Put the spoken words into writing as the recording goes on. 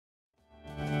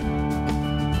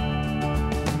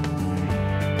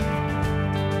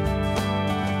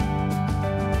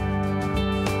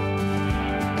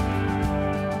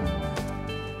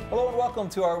Welcome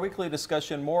to our weekly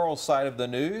discussion, Moral Side of the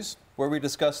News, where we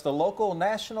discuss the local,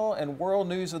 national, and world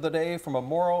news of the day from a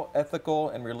moral, ethical,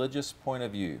 and religious point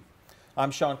of view.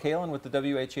 I'm Shawn Kaelin with the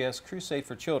WHAS Crusade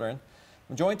for Children.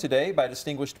 I'm joined today by a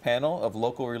distinguished panel of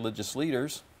local religious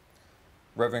leaders,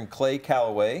 Reverend Clay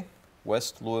Calloway,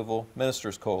 West Louisville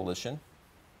Ministers Coalition,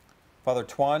 Father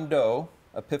Toan,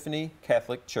 Epiphany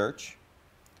Catholic Church,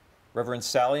 Reverend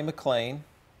Sally McClain,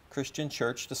 Christian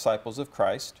Church Disciples of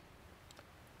Christ,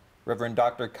 Reverend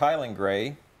Dr. Kilen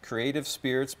Gray, Creative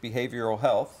Spirits Behavioral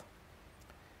Health,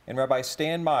 and Rabbi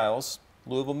Stan Miles,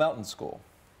 Louisville Melton School.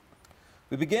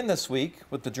 We begin this week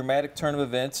with the dramatic turn of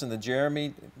events in the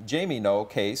Jamey Noel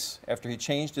case after he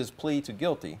changed his plea to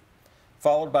guilty,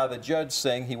 followed by the judge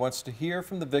saying he wants to hear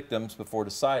from the victims before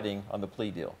deciding on the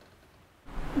plea deal.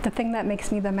 The thing that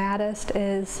makes me the maddest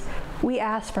is we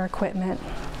asked for equipment.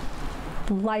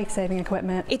 Life-saving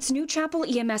equipment. It's New Chapel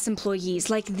EMS employees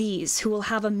like these who will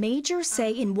have a major say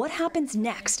in what happens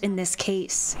next in this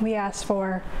case. We asked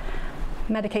for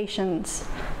medications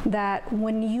that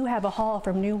when you have a haul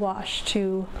from New Wash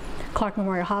to Clark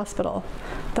Memorial Hospital,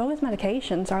 those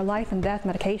medications are life and death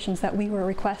medications that we were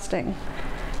requesting.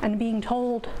 And being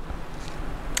told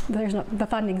the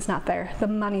funding's not there, the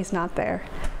money's not there.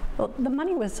 Well, the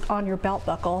money was on your belt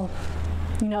buckle.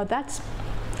 You know, that's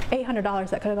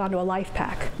 $800 that could have gone to a life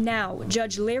pack. Now,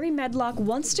 Judge Larry Medlock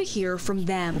wants to hear from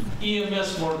them.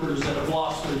 EMS workers that have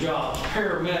lost their jobs,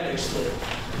 paramedics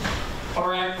that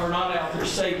are not out there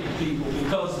saving people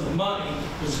because the money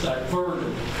was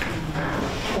diverted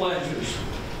to pleasures.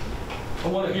 I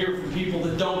want to hear from people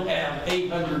that don't have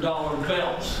 $800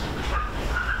 belts.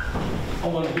 I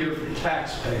want to hear from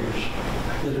taxpayers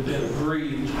that have been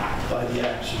aggrieved by the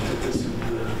actions that this has been.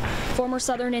 Former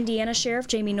Southern Indiana Sheriff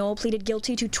Jamey Noel pleaded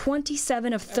guilty to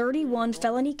 27 of 31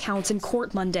 felony counts in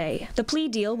court Monday. The plea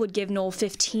deal would give Noel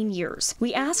 15 years.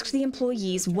 We asked the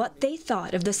employees what they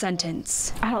thought of the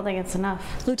sentence. I don't think it's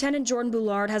enough. Lieutenant Jordan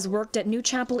Boulard has worked at New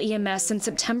Chapel EMS since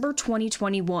September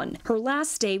 2021. Her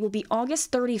last day will be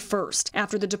August 31st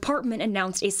after the department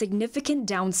announced a significant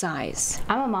downsize.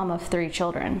 I'm a mom of 3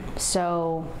 children,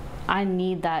 so I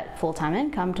need that full-time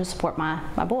income to support my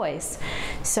boys.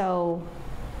 So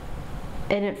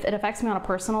it affects me on a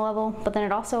personal level, but then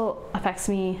it also affects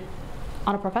me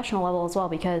on a professional level as well,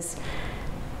 because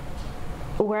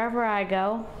wherever I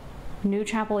go, New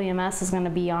Chapel EMS is going to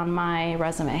be on my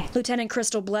resume. Lieutenant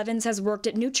Crystal Blevins has worked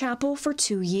at New Chapel for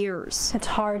 2 years. It's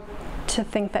hard to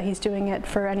think that he's doing it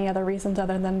for any other reasons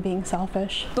other than being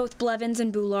selfish. Both Blevins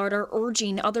and Boulard are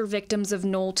urging other victims of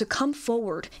Noel to come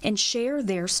forward and share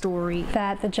their story.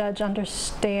 That the judge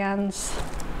understands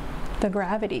the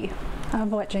gravity of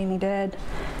what Jamey did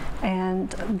and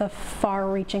the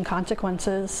far-reaching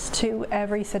consequences to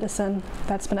every citizen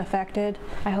that's been affected.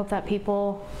 I hope that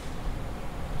people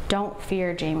don't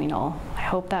fear Jamey Noel. I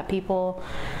hope that people,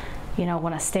 you know,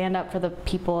 want to stand up for the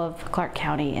people of Clark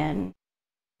County. And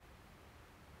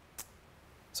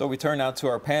so we turn now to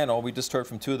our panel. We just heard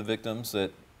from 2 of the victims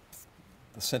that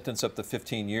the sentence up to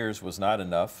 15 years was not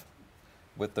enough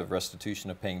with the restitution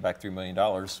of paying back $3 million.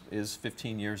 Is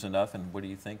 15 years enough, and what do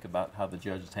you think about how the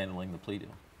judge is handling the plea deal?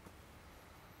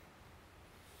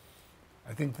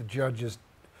 I think the judge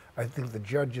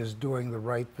is doing the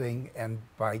right thing, and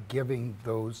by giving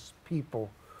those people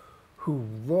who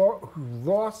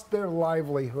lost their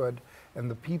livelihood, and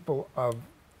the people of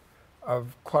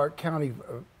Clark County,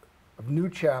 of New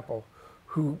Chapel,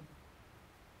 who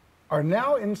are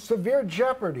now in severe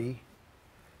jeopardy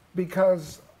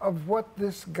because of what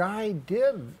this guy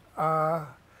did. Why?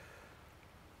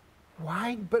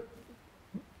 But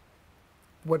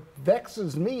what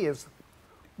vexes me is,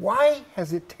 why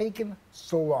has it taken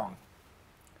so long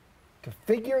to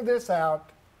figure this out,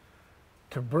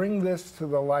 to bring this to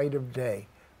the light of day?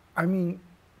 I mean,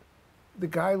 the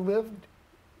guy lived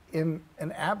in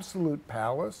an absolute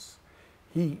palace.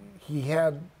 He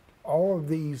had all of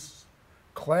these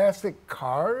classic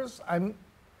cars. And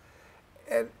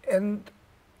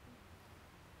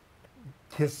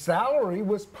his salary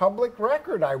was public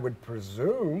record, I would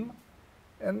presume.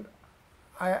 And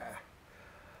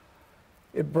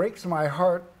it breaks my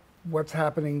heart what's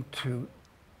happening to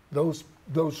those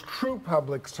true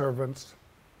public servants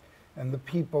and the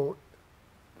people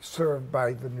served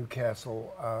by the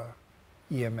Newcastle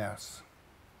EMS.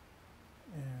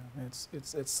 Yeah,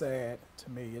 it's sad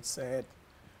to me. It's sad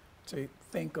to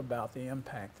think about the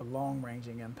impact, the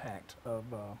long-ranging impact of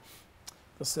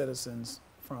the citizens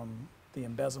from the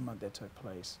embezzlement that took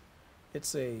place.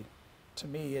 To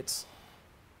me, it's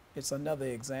another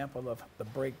example of the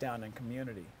breakdown in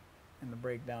community and the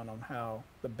breakdown on how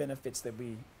the benefits that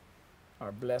we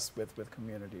are blessed with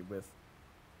community, with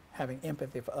having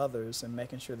empathy for others and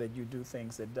making sure that you do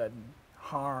things that doesn't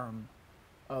harm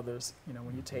others. You know,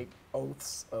 when you take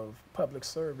oaths of public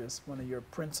service, one of your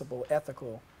principal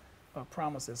ethical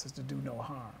promises is to do no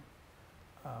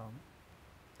harm.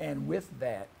 And with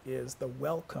that is the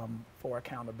welcome for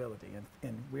accountability.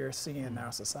 And we're seeing in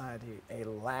our society a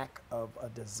lack of a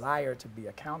desire to be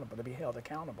accountable, to be held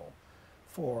accountable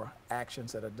for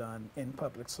actions that are done in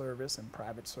public service and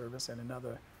private service and in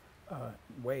other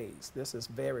ways. This is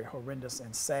very horrendous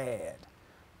and sad,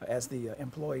 as the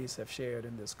employees have shared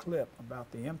in this clip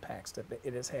about the impacts that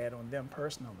it has had on them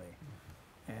personally.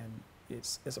 And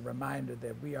it's a reminder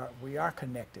that we are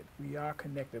connected. We are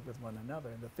connected with one another,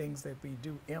 and the things that we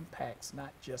do impacts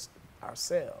not just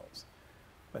ourselves,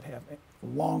 but have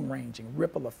long-ranging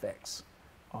ripple effects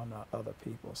on other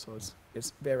people. So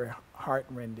it's very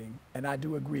heart-rending, and I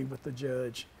do agree with the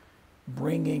judge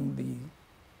bringing the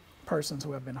persons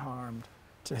who have been harmed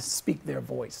to speak their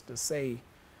voice, to say,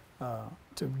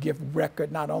 to give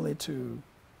record not only to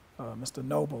Mr.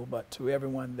 Noble, but to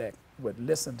everyone that would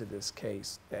listen to this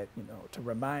case, that, you know, to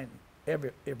remind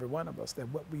every one of us that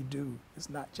what we do is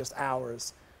not just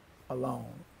ours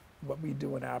alone. What we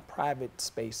do in our private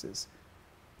spaces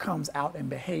comes out in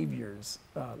behaviors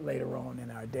later on in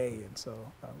our day. And so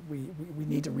we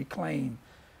need to reclaim,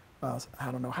 I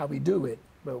don't know how we do it,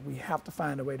 but we have to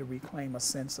find a way to reclaim a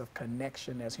sense of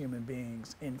connection as human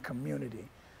beings in community,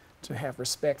 to have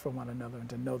respect for one another and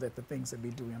to know that the things that we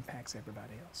do impacts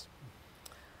everybody else.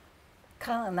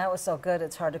 Colin, that was so good,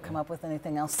 it's hard to come up with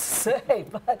anything else to say.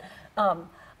 But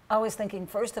I was thinking,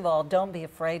 first of all, don't be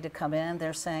afraid to come in.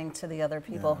 They're saying to the other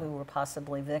people who were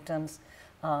possibly victims.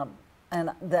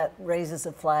 And that raises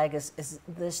a flag. Is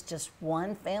this just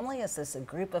one family? Is this a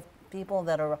group of people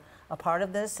that are a part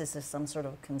of this? Is this some sort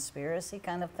of conspiracy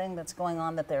kind of thing that's going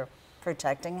on, that they're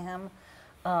protecting him?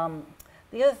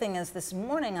 The other thing is, this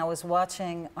morning I was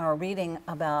watching or reading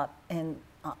about in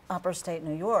upper state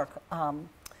New York,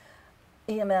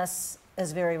 EMS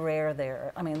is very rare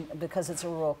there. I mean, because it's a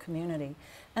rural community,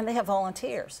 and they have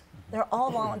volunteers. They're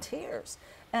all volunteers.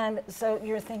 And so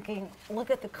you're thinking, look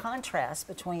at the contrast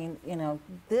between, you know,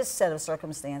 this set of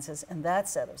circumstances and that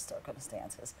set of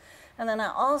circumstances. And then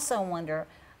I also wonder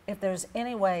if there's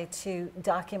any way to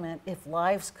document if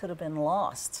lives could have been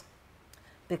lost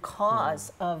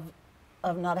because of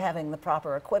not having the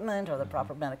proper equipment or the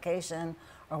proper medication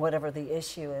or whatever the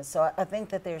issue is. So I think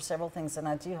that there are several things, and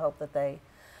I do hope that they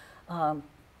come.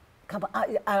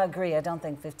 I agree, I don't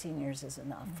think 15 years is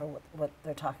enough for what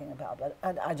they're talking about, but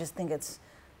I just think it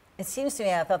seems to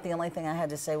me, I thought the only thing I had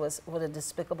to say was, what a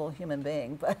despicable human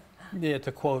being. But yeah,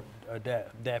 to quote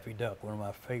Daffy Duck, one of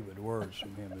my favorite words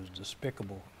from him is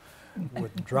despicable,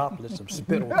 with droplets of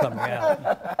spittle coming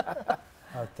out.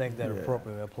 I think that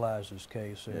appropriately applies to this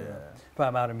case. If I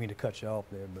didn't mean to cut you off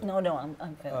there. But, no,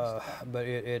 I'm finished.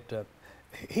 But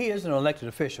he is an elected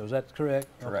official, is that correct?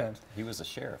 Correct. Okay. He was a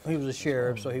sheriff. He was a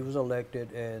sheriff, so he was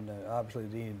elected, and obviously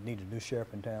they needed a new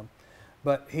sheriff in town.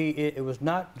 But it was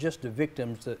not just the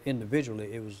victims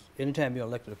individually. It was anytime you're an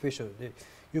elected official,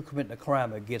 you're committing a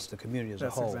crime against the community as a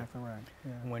whole. That's exactly right.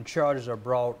 Yeah. And when charges are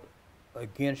brought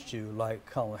against you, like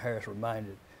Colin Harris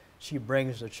reminded, she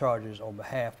brings the charges on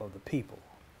behalf of the people.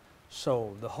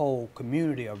 So the whole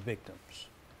community are victims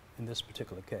in this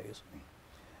particular case.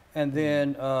 And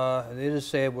then it is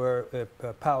said where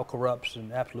power corrupts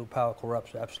and absolute power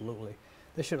corrupts, absolutely.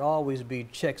 There should always be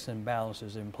checks and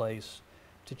balances in place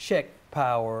to check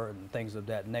power and things of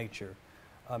that nature.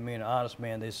 I mean, an honest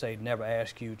man, they say, never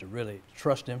ask you to really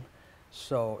trust him.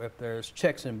 So if there's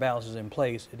checks and balances in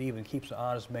place, it even keeps an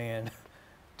honest man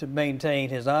to maintain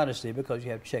his honesty, because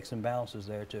you have checks and balances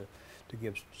there to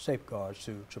give safeguards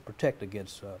to protect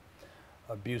against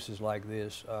abuses like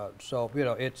this. So, you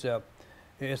know, it's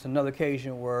another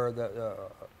occasion where the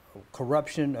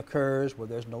corruption occurs, where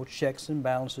there's no checks and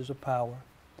balances of power,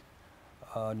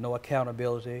 no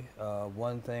accountability.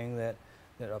 One thing that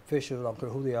officials, I don't care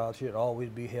who they are, should always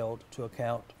be held to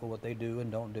account for what they do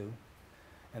and don't do.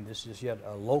 And this is yet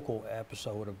a local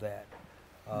episode of that.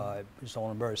 It's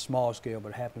on a very small scale, but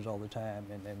it happens all the time,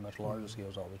 and much larger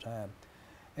scales all the time.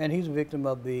 And he's a victim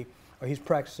of he's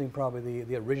practicing probably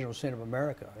the original sin of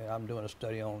America. And I'm doing a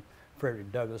study on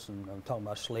Frederick Douglass, and I'm talking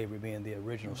about slavery being the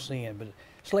original sin, but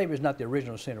slavery is not the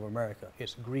original sin of America,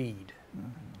 it's greed.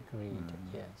 Greed,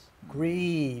 yes.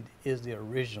 Greed is the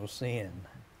original sin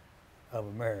of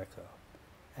America.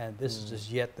 And this is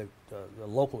just yet the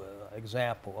local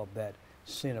example of that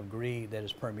sin of greed that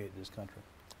has permeated this country.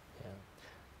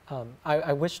 Yeah.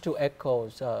 I wish to echo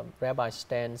Rabbi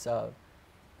Stan's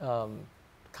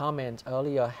comment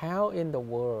earlier. How in the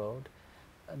world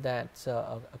that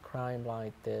a crime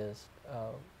like this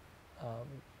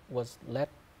was let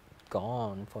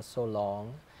gone for so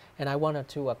long. And I wanted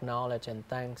to acknowledge and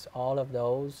thank all of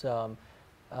those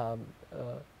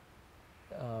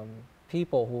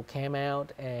people who came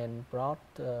out and brought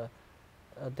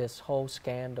this whole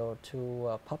scandal to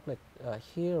a public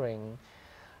hearing.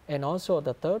 And also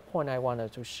the third point I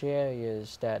wanted to share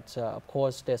is that, of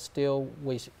course, there's still,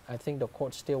 I think the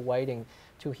court's still waiting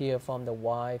to hear from the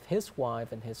wife, his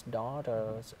wife and his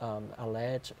daughter's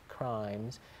alleged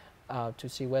crimes to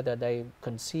see whether they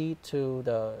concede to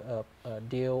the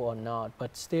deal or not.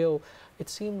 But still, it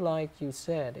seemed like you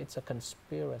said it's a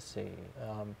conspiracy.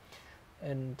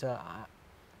 I'm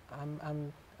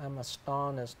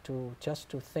astonished just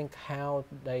to think how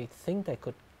they think they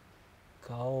could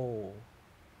go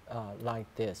like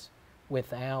this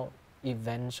without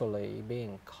eventually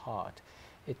being caught.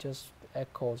 It just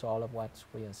echoes all of what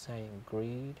we are saying,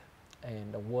 greed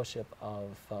and the worship of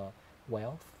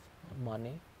wealth,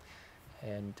 money.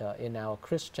 And in our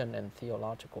Christian and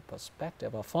theological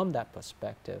perspective, or from that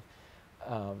perspective,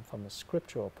 from a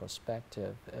scriptural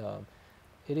perspective,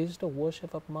 it is the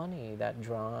worship of money that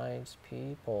drives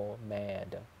people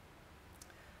mad.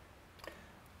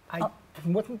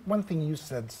 One thing you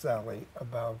said, Sally,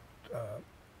 about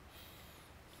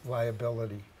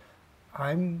liability,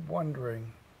 I'm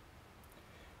wondering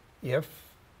if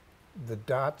the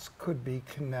dots could be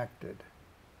connected,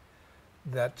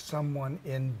 that someone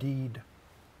indeed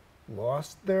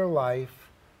lost their life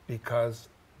because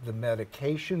the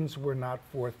medications were not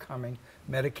forthcoming,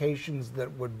 medications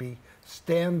that would be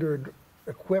standard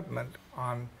equipment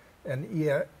on an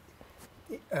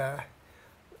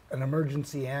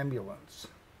emergency ambulance.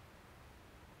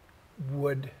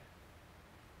 Would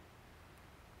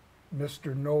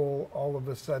Mr. Noel all of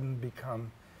a sudden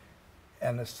become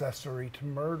an accessory to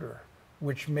murder,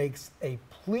 which makes a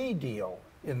plea deal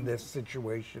in this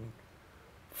situation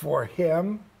for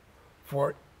him,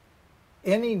 for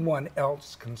anyone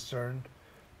else concerned,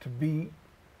 to be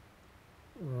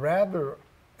rather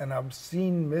an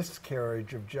obscene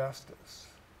miscarriage of justice?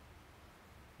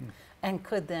 And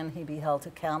could then he be held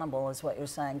accountable, is what you're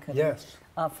saying? Could yes.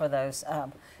 He, for those.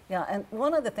 Yeah, and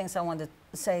one of the things I wanted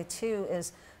to say too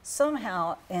is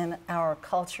somehow in our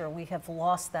culture we have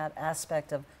lost that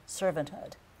aspect of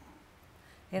servanthood.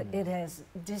 It has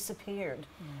disappeared,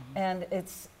 and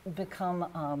it's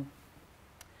become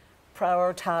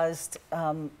prioritized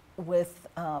with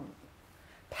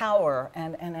power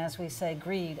and, as we say,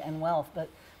 greed and wealth. But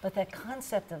that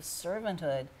concept of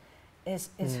servanthood is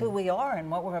who we are and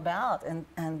what we're about,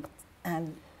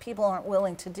 and people aren't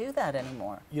willing to do that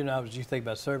anymore. You know, as you think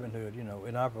about servanthood, you know,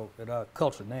 in our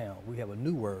culture now, we have a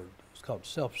new word. It's called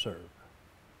self-serve,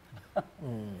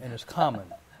 and it's common.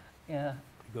 Yeah.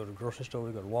 You go to the grocery store,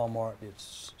 you go to Walmart,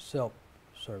 it's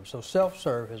self-serve. So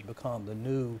self-serve has become the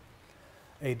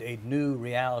a new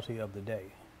reality of the day.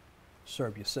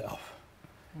 Serve yourself,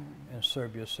 and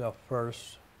serve yourself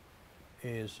first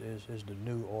is the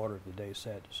new order of the day,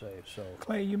 sad to say. So,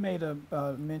 Clay, you made a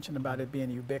mention about it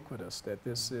being ubiquitous, that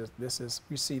this is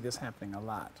we see this happening a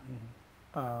lot.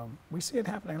 We see it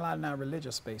happening a lot in our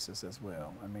religious spaces as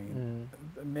well. I mean,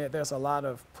 there's a lot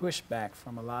of pushback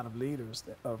from a lot of leaders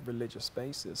of religious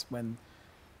spaces when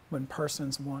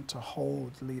persons want to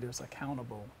hold leaders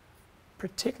accountable,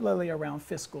 particularly around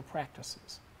fiscal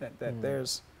practices.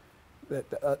 There's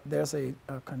a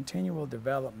continual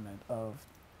development of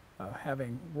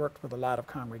having worked with a lot of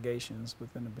congregations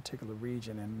within a particular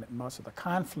region, and most of the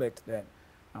conflict that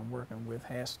I'm working with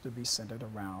has to be centered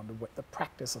around the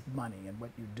practice of money and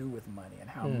what you do with money and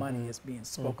how money is being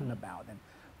spoken about and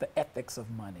the ethics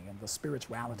of money and the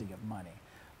spirituality of money.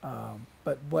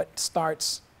 But what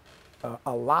starts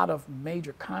a lot of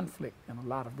major conflict in a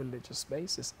lot of religious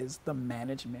spaces is the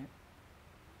management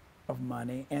of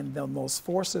money and those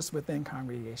forces within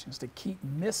congregations to keep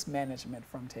mismanagement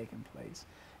from taking place,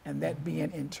 and that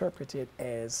being interpreted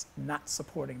as not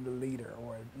supporting the leader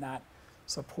or not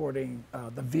supporting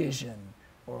the vision,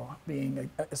 or being,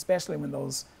 especially when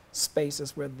those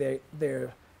spaces where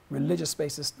their religious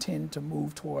spaces tend to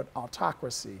move toward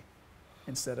autocracy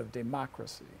instead of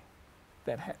democracy.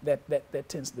 That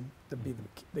tends to be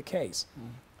the case.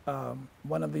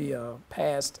 One of the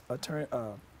past attorney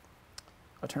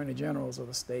generals of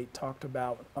the state talked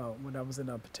about, when I was in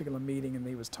a particular meeting and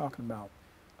he was talking about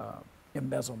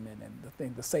embezzlement and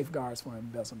the safeguards for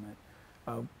embezzlement,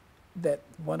 that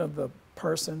one of the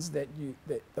persons the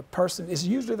person is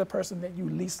usually the person that you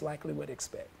least likely would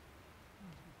expect.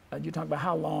 You talk about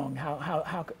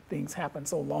how things happen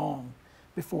so long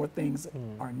before things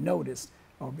are noticed,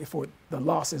 or before the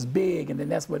loss is big, and then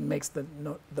that's what makes the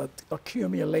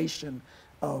accumulation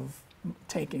of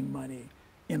taking money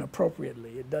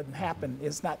inappropriately. It doesn't happen,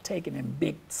 it's not taken in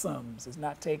big sums. It's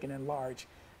not taken in large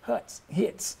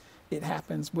hits. It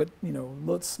happens with,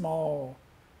 little small,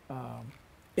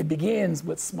 it begins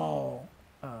with small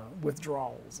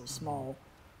withdrawals or small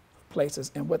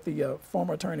places. And what the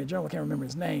former Attorney General, I can't remember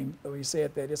his name, but he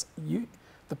said that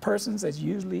the persons that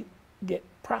usually get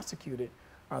prosecuted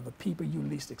are the people you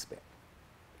least expect,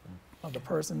 are the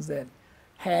persons that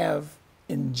have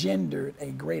engendered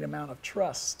a great amount of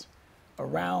trust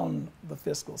around the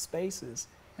fiscal spaces,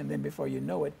 and then before you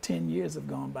know it, 10 years have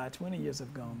gone by, 20 years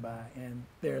have gone by, and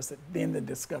then the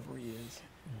discovery is.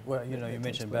 Well, you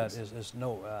mentioned about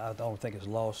I don't think it's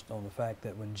lost on the fact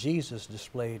that when Jesus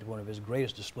displayed one of his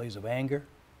greatest displays of anger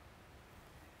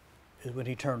is when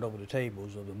he turned over the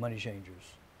tables of the money changers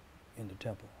in the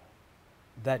temple.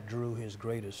 That drew his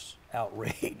greatest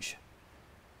outrage.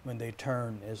 When they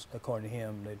turned, as according to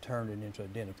him, they turned it into a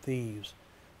den of thieves.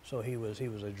 So he was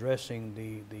addressing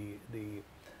the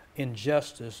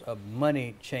injustice of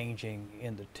money changing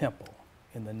in the temple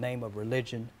in the name of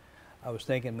religion. I was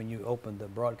thinking when you opened the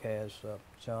broadcast,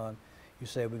 Shawn, you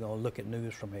said we're going to look at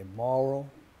news from a moral,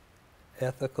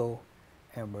 ethical,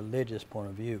 and religious point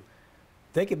of view.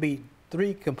 They could be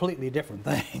three completely different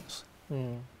things.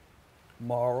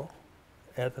 Moral,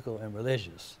 ethical, and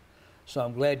religious. So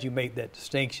I'm glad you made that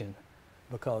distinction,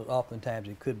 because oftentimes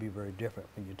it could be very different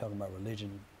when you're talking about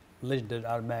religion. Religion doesn't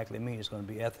automatically mean it's going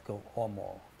to be ethical or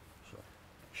moral. So.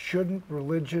 Shouldn't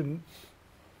religion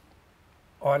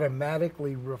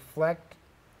automatically reflect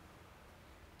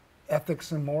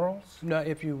ethics and morals? No,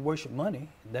 if you worship money,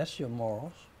 that's your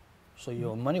morals. So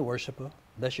you're a money worshiper,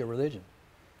 that's your religion.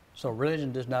 So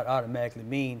religion does not automatically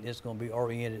mean it's going to be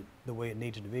oriented the way it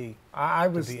needs to be. But I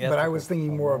was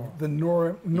thinking more of the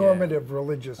normative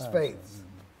religious faiths.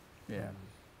 Yeah.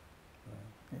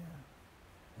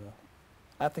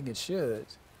 I think it should.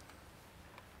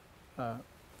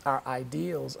 Our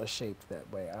ideals are shaped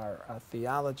that way. Our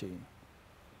theology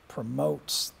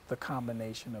promotes the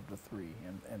combination of the three,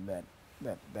 and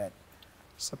that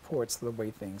supports the way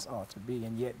things ought to be.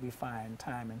 And yet we find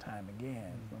time and time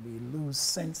again when we lose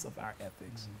sense of our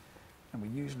ethics, and we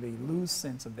usually lose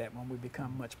sense of that when we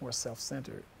become much more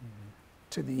self-centered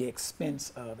to the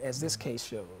expense of, as this case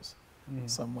shows,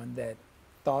 someone that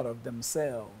thought of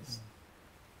themselves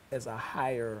as a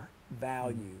higher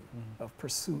value of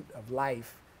pursuit of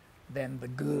life than the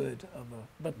good of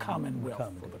the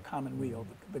commonwealth, or the commonweal,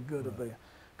 the good of the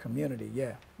community.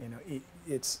 Yeah,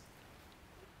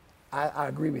 I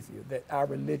agree with you that our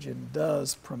religion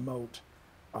does promote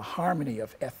a harmony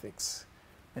of ethics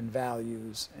and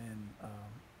values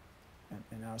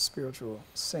and our spiritual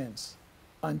sense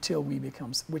until we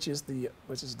become, which is the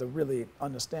really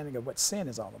understanding of what sin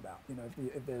is all about.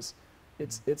 If there's,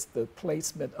 it's the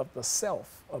placement of the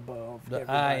self above the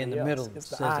everybody I in the else. middle. It's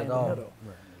the I in the middle.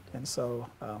 Right. And so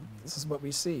this is what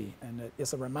we see, and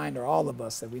it's a reminder, all of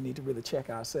us, that we need to really check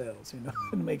ourselves,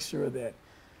 and make sure that,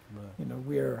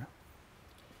 we're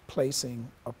placing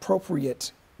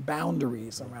appropriate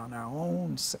boundaries around our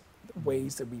own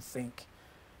ways that we think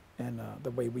and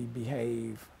the way we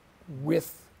behave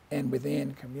with and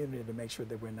within community to make sure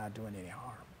that we're not doing any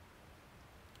harm.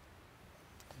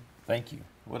 Thank you.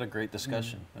 What a great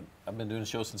discussion. I've been doing the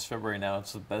show since February now.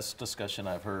 It's the best discussion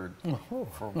I've heard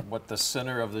from what the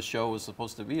center of the show was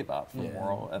supposed to be about, from a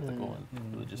moral, ethical,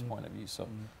 and religious point of view. So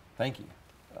thank you.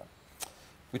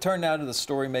 We turn now to the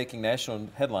story-making national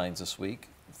headlines this week.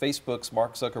 Facebook's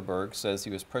Mark Zuckerberg says he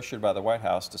was pressured by the White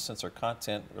House to censor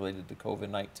content related to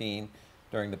COVID-19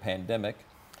 during the pandemic.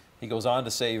 He goes on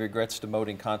to say he regrets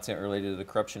demoting content related to the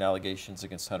corruption allegations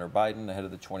against Hunter Biden ahead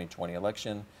of the 2020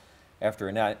 election after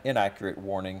an inaccurate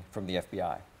warning from the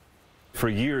FBI. For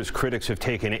years, critics have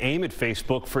taken aim at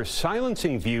Facebook for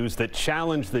silencing views that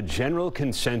challenge the general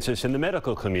consensus in the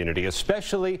medical community,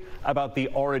 especially about the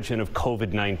origin of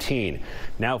COVID-19.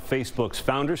 Now, Facebook's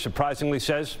founder surprisingly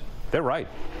says they're right.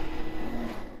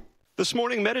 This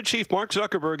morning, Meta chief Mark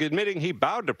Zuckerberg admitting he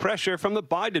bowed to pressure from the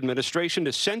Biden administration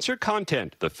to censor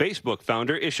content. The Facebook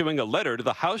founder issuing a letter to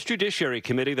the House Judiciary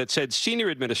Committee that said senior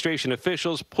administration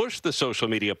officials pushed the social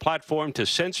media platform to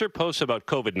censor posts about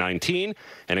COVID-19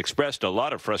 and expressed a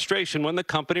lot of frustration when the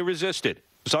company resisted.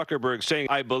 Zuckerberg saying,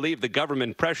 "I believe the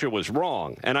government pressure was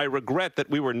wrong, and I regret that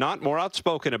we were not more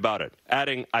outspoken about it,"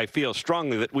 adding, "I feel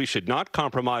strongly that we should not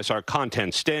compromise our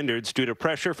content standards due to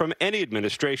pressure from any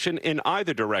administration in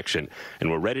either direction, and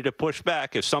we're ready to push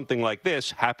back if something like this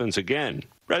happens again."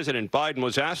 President Biden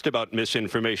was asked about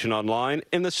misinformation online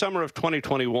in the summer of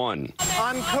 2021.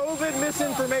 On COVID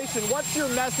misinformation, what's your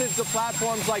message to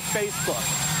platforms like Facebook?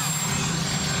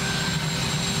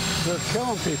 They're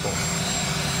killing people.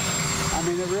 I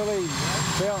mean, it really,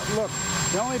 look,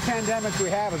 the only pandemic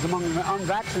we have is among the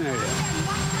unvaccinated,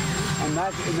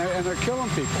 and they're killing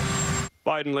people.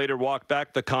 Biden later walked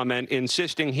back the comment,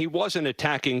 insisting he wasn't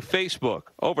attacking Facebook.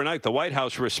 Overnight, the White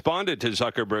House responded to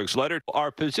Zuckerberg's letter.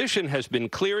 Our position has been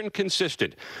clear and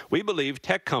consistent. We believe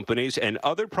tech companies and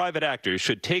other private actors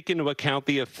should take into account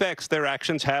the effects their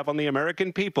actions have on the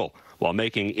American people while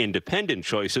making independent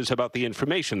choices about the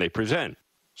information they present.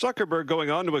 Zuckerberg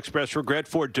going on to express regret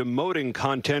for demoting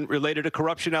content related to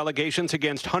corruption allegations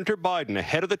against Hunter Biden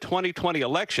ahead of the 2020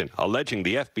 election, alleging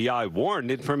the FBI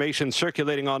warned information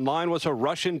circulating online was a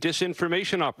Russian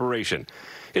disinformation operation.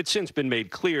 It's since been made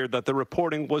clear that the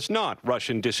reporting was not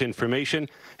Russian disinformation,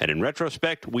 and in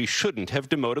retrospect, we shouldn't have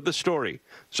demoted the story.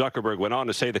 Zuckerberg went on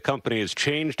to say the company has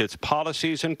changed its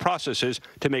policies and processes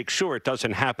to make sure it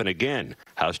doesn't happen again.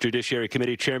 House Judiciary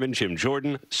Committee Chairman Jim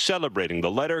Jordan celebrating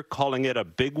the letter, calling it a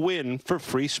big win for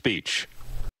free speech.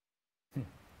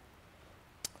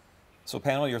 So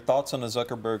panel, your thoughts on the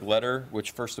Zuckerberg letter,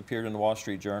 which first appeared in the Wall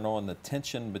Street Journal, and the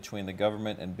tension between the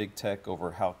government and big tech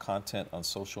over how content on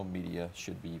social media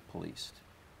should be policed?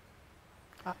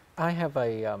 I have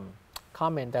a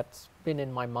comment that's been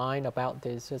in my mind about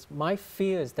this. My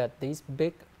fear is that these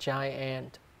big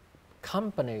giant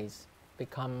companies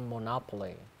become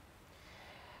monopoly.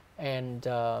 And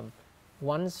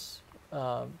once,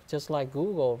 just like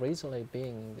Google recently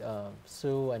being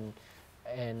sued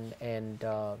and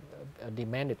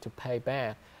demanded to pay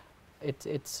back,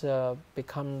 it's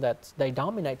become that they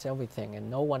dominate everything and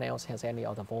no one else has any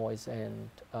other voice, and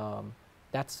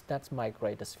that's my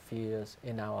greatest fears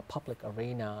in our public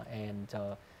arena, and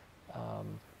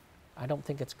I don't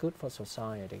think it's good for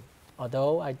society.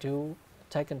 Although I do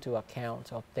take into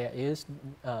account of there is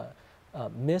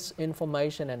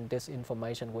misinformation and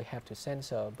disinformation we have to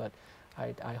censor, but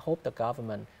I hope the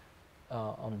government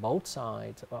on both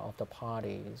sides of the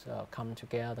parties come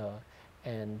together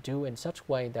and do in such a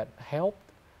way that help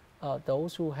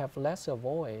those who have lesser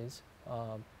voice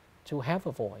to have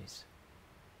a voice.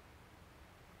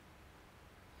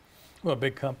 Well,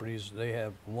 big companies, they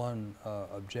have one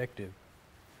objective,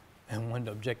 and one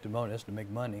objective only is to make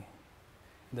money.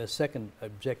 The second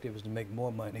objective is to make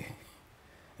more money,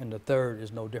 and the third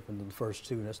is no different than the first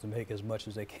two, and that's to make as much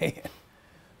as they can.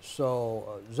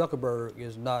 So Zuckerberg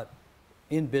is not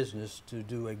in business to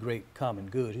do a great common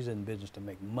good. He's in business to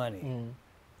make money.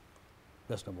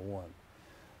 That's number one.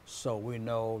 So we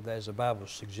know that, as the Bible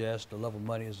suggests, the love of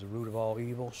money is the root of all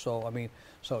evil. So I mean,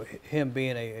 so him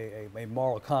being a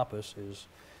moral compass is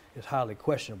highly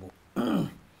questionable. Now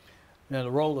the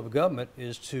role of the government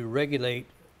is to regulate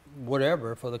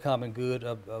whatever for the common good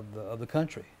of the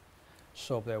country.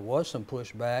 So if there was some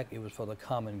pushback, it was for the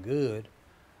common good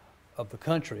of the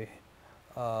country.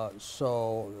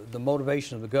 So the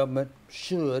motivation of the government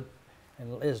should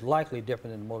and is likely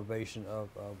different than the motivation of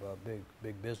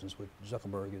big business, with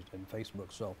Zuckerberg and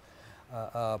Facebook. So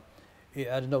I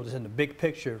noticed in the big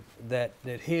picture that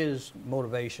his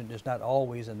motivation is not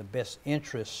always in the best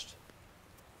interest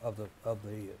of the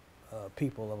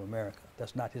people of America.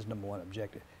 That's not his number one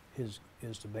objective. His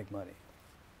is to make money,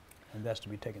 and that's to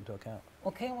be taken into account.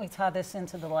 Well, can't we tie this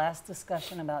into the last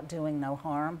discussion about doing no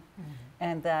harm?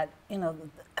 And that, you know,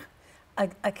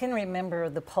 I can remember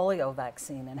the polio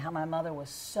vaccine and how my mother was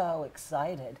so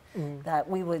excited that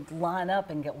we would line up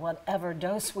and get whatever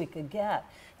dose we could get.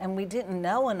 And we didn't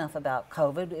know enough about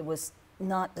COVID. It was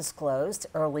not disclosed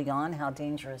early on how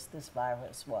dangerous this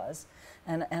virus was.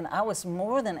 And I was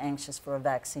more than anxious for a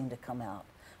vaccine to come out,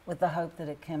 with the hope that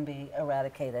it can be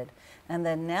eradicated. And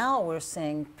then now we're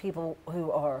seeing people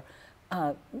who are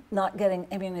not getting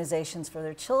immunizations for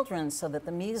their children, so that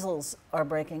the measles are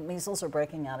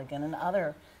breaking out again, and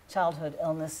other childhood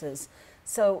illnesses.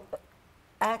 So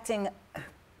acting,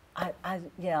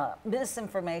 yeah,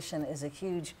 misinformation is a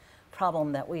huge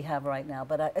problem that we have right now.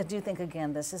 But I do think,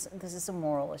 again, this is a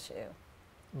moral issue.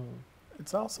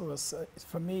 It's also,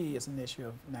 for me, it's an issue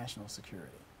of national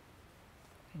security.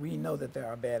 We know that there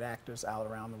are bad actors out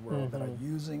around the world that are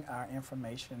using our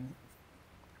information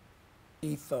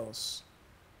ethos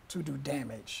to do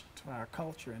damage to our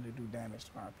culture and to do damage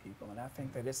to our people. And I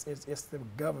think that it's the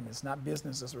government's, not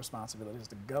business's responsibility, it's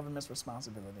the government's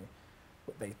responsibility.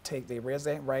 They raise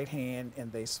that right hand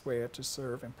and they swear to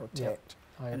serve and protect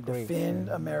and defend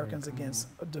Americans against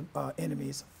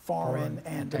enemies, foreign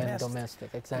and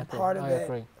domestic. Exactly.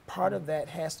 And part of that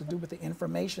has to do with the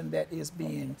information that is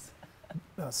being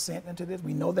sent into this.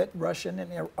 We know that Russia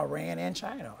and Iran and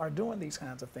China are doing these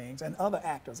kinds of things, and other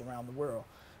actors around the world.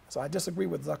 So I disagree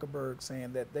with Zuckerberg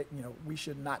saying that you know, we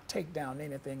should not take down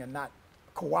anything and not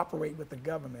cooperate with the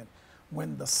government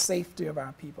when the safety of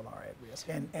our people are at risk.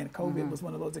 And COVID was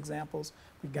one of those examples.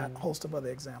 We've got a host of other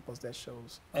examples that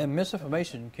shows. And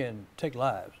misinformation can take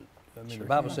lives. I mean, the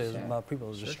Bible says my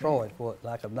people are destroyed for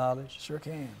lack of knowledge. Sure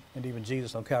can. And even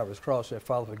Jesus on Calvary's cross said,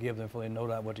 Father, forgive them for they know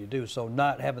not what they do. So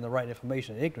not having the right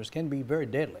information and ignorance can be very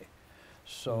deadly.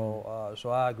 So, so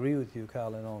I agree with you,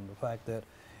 Kaelin, on the fact that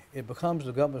it becomes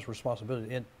the government's responsibility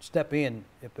to step in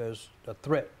if there's a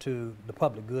threat to the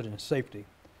public good and safety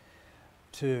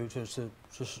to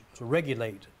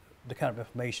regulate the kind of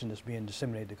information that's being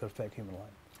disseminated that could affect human life.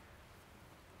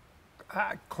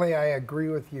 Clay, I agree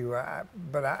with you,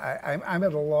 but I'm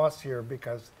at a loss here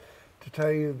because, to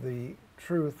tell you the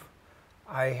truth,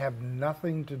 I have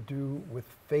nothing to do with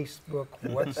Facebook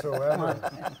whatsoever.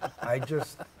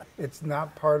 It's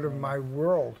not part of my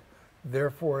world.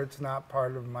 Therefore, it's not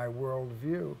part of my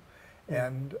worldview.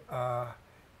 And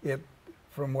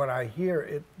from what I hear,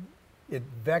 it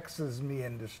vexes me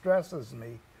and distresses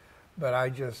me, but I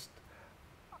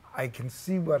can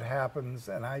see what happens,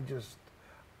 and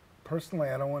personally,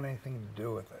 I don't want anything to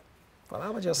do with it. Well, I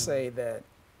would just say that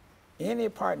any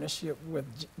partnership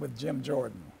with Jim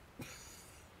Jordan,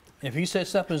 if he says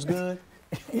something's good,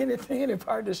 any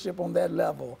partnership on that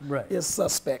level is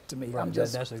suspect to me. Right.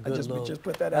 That's a good little, just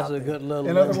put that out there. That's a good little.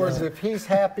 In other words, if he's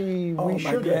happy, we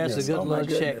should. That's a good little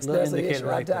check, little indicator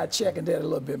right there. I check into that a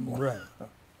little bit more. Right.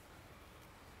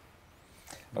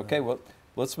 Okay, well,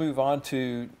 let's move on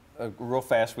to real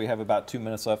fast. We have about 2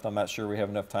 minutes left. I'm not sure we have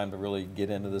enough time to really get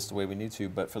into this the way we need to,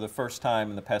 but for the first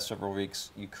time in the past several weeks,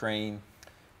 Ukraine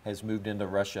has moved into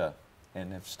Russia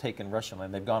and has taken Russian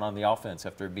land. They've gone on the offense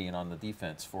after being on the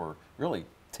defense for really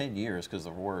 10 years because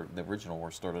the original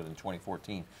war started in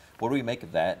 2014. What do we make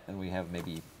of that? And we have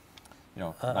maybe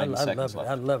 90 seconds left.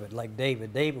 I love it. Like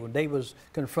David. When David was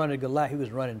confronted Goliath, he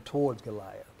was running towards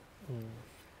Goliath.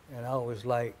 And I always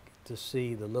like to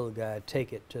see the little guy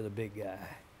take it to the big guy.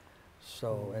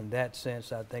 So in that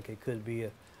sense, I think it could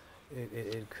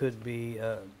be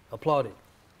applauded.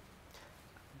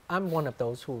 I'm one of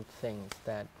those who thinks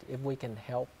that if we can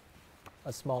help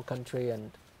a small country and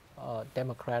a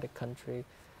democratic country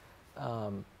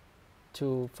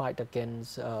to fight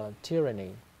against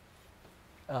tyranny,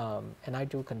 and I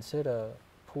do consider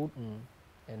Putin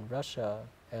and Russia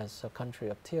as a country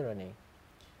of tyranny.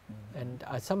 And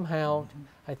I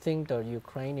think the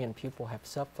Ukrainian people have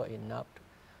suffered enough.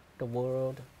 The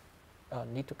world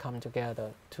need to come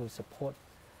together to support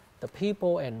the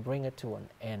people and bring it to an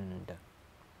end.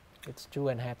 It's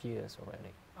 2.5 years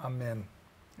already. Amen.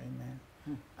 Amen.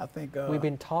 I think we've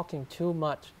been talking too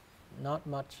much. Not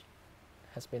much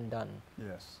has been done.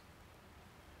 Yes.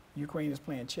 Ukraine is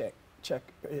playing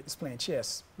it's playing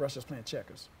chess. Russia's playing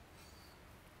checkers.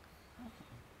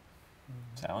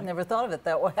 I never thought of it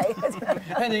that way.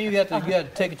 And then you got to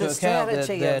take into account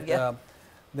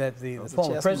that the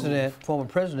former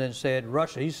president said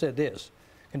Russia, he said this,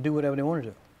 can do whatever they want to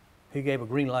do. He gave a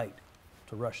green light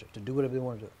to Russia to do whatever they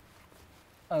want to do.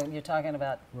 Oh, you're talking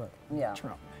about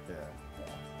Trump. Yeah.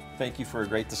 Thank you for a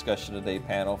great discussion today,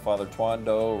 panel. Father Toan,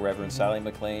 Reverend Sally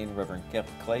McClain, Reverend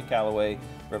Clay Calloway,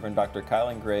 Reverend Dr.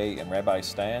 Kaelin Gray, and Rabbi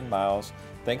Stan Miles.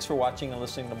 Thanks for watching and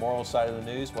listening to Moral Side of the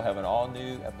News. We'll have an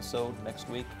all-new episode next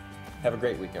week. Have a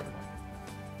great week, everyone.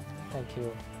 Thank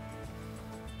you.